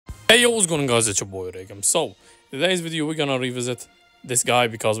Hey yo, what's going on guys, it's your boy Regem. So, in today's video we're gonna revisit this guy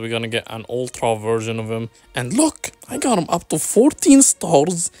because we're gonna get an ultra version of him. And look, I got him up to 14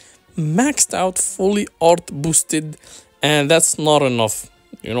 stars, maxed out, fully art boosted, and that's not enough.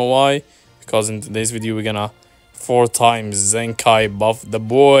 You know why? Because in today's video we're gonna 4 times Zenkai buff the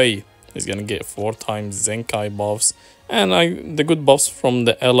boy. He's gonna get 4 times Zenkai buffs and the good buffs from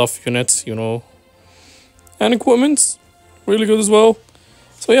the LF units, you know, and equipment's really good as well.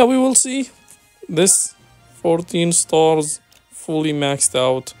 So yeah, we will see this 14 stars fully maxed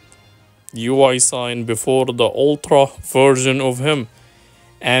out UI sign before the ultra version of him.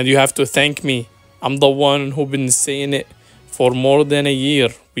 And you have to thank me. I'm the one who been saying it for more than a year.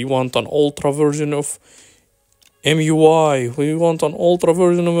 We want an ultra version of MUI. We want an ultra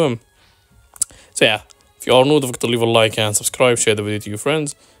version of him. So yeah, if you are new, don't forget to leave a like and subscribe, share the video to your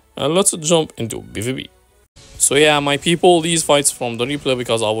friends. And let's jump into BVB. So yeah, my people, these fights from the replay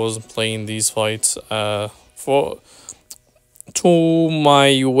because I was playing these fights on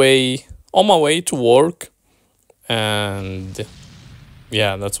my way to work, and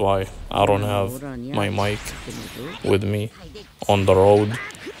yeah, that's why I don't have my mic with me on the road.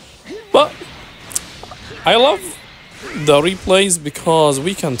 But I love the replays because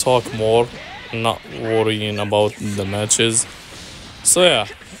we can talk more, not worrying about the matches. So yeah,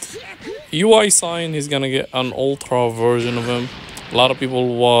 UI sign, he's gonna get an ultra version of him. A lot of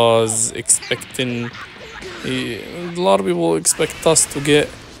people was expecting, a lot of people expect us to get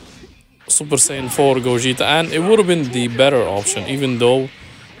Super Saiyan 4 Gogeta, and it would have been the better option, even though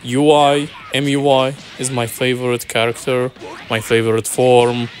MUI is my favorite character, my favorite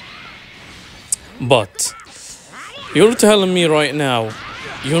form. But you're telling me right now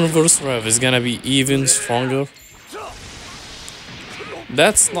Universe Rev is gonna be even stronger?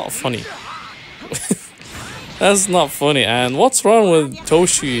 That's not funny. That's not funny. And what's wrong with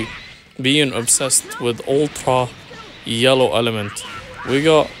Toshi being obsessed with ultra yellow element? We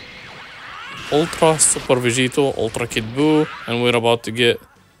got ultra super Vegito, ultra Kid Buu, and we're about to get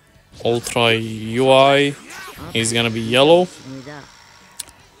ultra UI. He's gonna be yellow.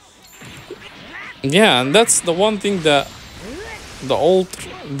 Yeah, and that's the one thing that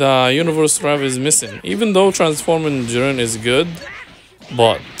the Universe Rev is missing. Even though transforming Jiren is good,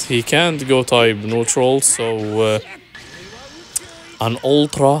 but he can't go type neutral, so an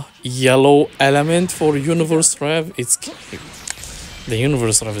ultra yellow element for Universe Rev, the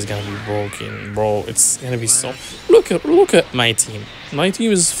Universe Rev is gonna be broken, bro. It's gonna be so. Look at my team. My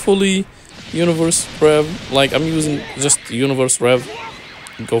team is fully Universe Rev. Like, I'm using just Universe Rev.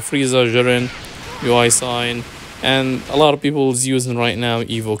 Go Frieza, Jiren, UI sign, and a lot of people is using right now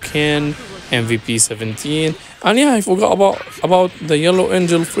Evo Ken, MVP 17, and yeah, I forgot about the yellow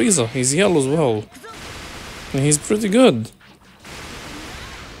angel Frieza. He's yellow as well, and he's pretty good.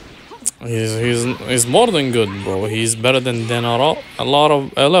 He's more than good, bro. He's better than a lot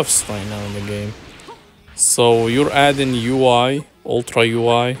of LFs right now in the game. So you're adding UI, ultra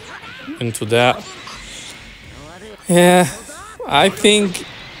UI into that. Yeah, I think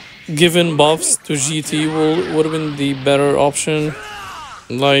giving buffs to GT would have been the better option.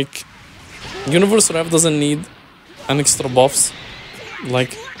 Like, Universe Rev doesn't need an extra buffs.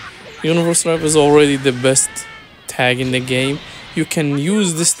 Like, Universe Rev is already the best tag in the game. You can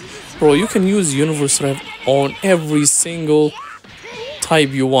use this, bro. You can use Universe Rev on every single type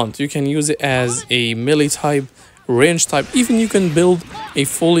you want. You can use it as a melee type, range type. Even you can build a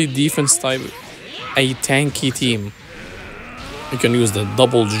fully defense type, a tanky team. You can use the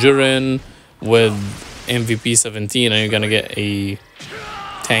double Jiren with MVP 17 and you're gonna get a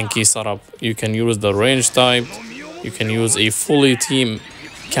tanky setup. You can use the range type. You can use a fully team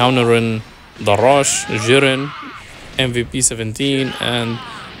countering the Rush, Jiren, MVP 17, and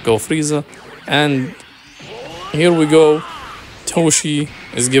go Frieza. And here we go. Toshi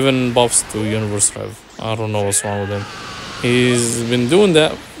is giving buffs to Universe Rev. I don't know what's wrong with him. He's been doing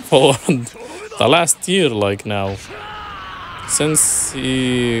that for the last year, like now. Since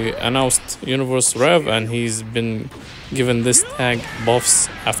he announced Universe Rev, and he's been given this tag buffs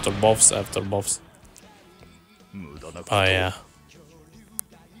after buffs after buffs. Oh yeah.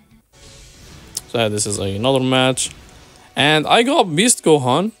 So yeah, this is another match. And I got Beast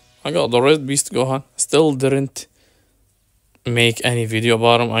Gohan. I got the red Beast Gohan. Still didn't make any video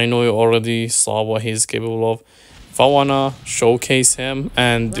about him. I know you already saw what he's capable of. If I wanna showcase him,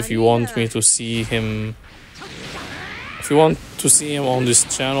 and if you want me to see him, on this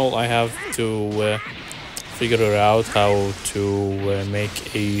channel, I have to figure out how to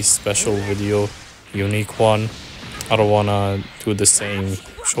make a special video, unique one. I don't wanna do the same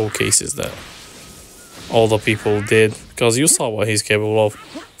showcases that all the people did, because you saw what he's capable of.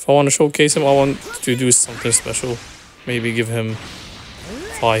 If I want to showcase him, I want to do something special. Maybe give him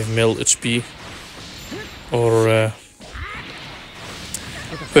 5 mil HP. Or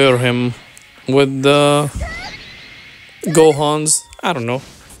pair him with the Gohans. I don't know.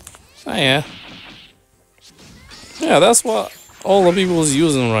 Yeah. Yeah, that's what all the people is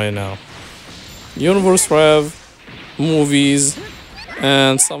using right now. Universe Rev, movies,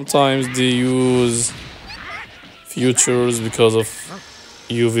 and sometimes they use futures because of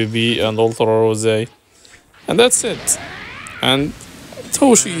UVB and Ultra Rose. And that's it. And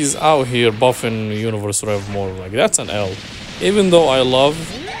Toshi is out here buffing Universe Rev more. Like, that's an L. Even though I love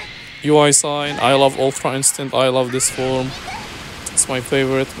UI Sign, I love Ultra Instant, I love this form. It's my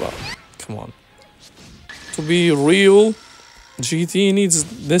favorite, but come on. To be real, GT needs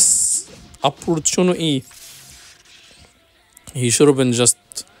this opportunity. He should have been just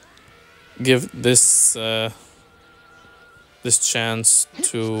give this this chance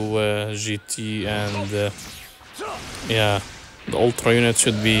to GT, and yeah, the Ultra unit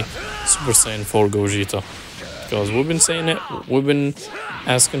should be Super Saiyan 4 Gogeta, because we've been saying it, we've been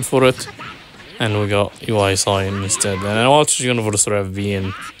asking for it, and we got UI Sign instead. And I watched Universe Rev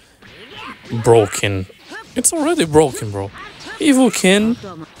being broken. It's already broken, bro. Evo Kin,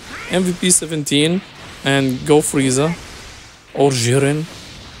 MVP 17, and Go Frieza, or Jiren,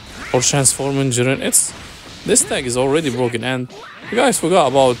 or Transforming Jiren. This tag is already broken, and you guys forgot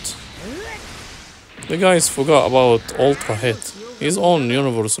about Ultra Hit. He's on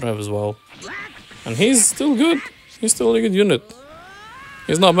Universe Rev as well, and he's still good. He's still a good unit.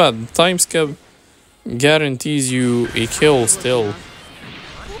 He's not bad. Time skip guarantees you a kill still.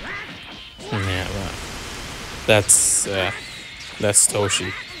 Yeah, man. That's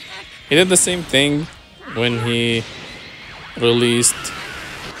Toshi. He did the same thing when he released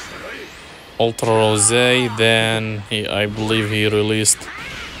Ultra Rose, then I believe he released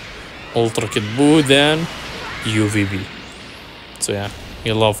Ultra Kid Buu, then UVB. So yeah,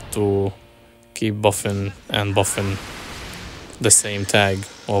 he loved to keep buffing and buffing the same tag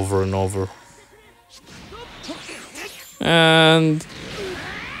over and over. And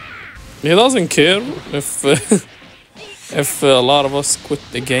he doesn't care if if a lot of us quit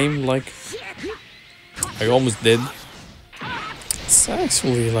the game, like I almost did. It's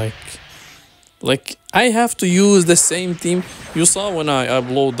actually like I have to use the same team. You saw when I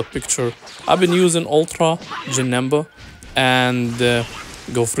upload the picture, I've been using Ultra, Janemba, and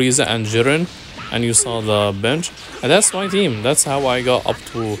Go Frieza and Jiren, and you saw the bench, and that's my team. That's how I got up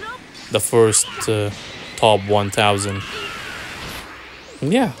to the first top 1000.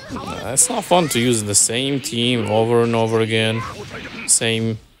 Yeah, it's not fun to use the same team over and over again.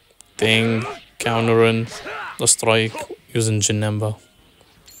 Same thing, countering the strike using Janemba.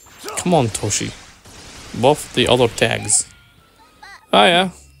 Come on, Toshi. Buff the other tags. Ah, yeah.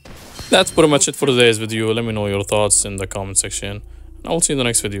 That's pretty much it for today's video. Let me know your thoughts in the comment section. And I'll see you in the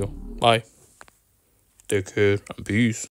next video. Bye. Take care and peace.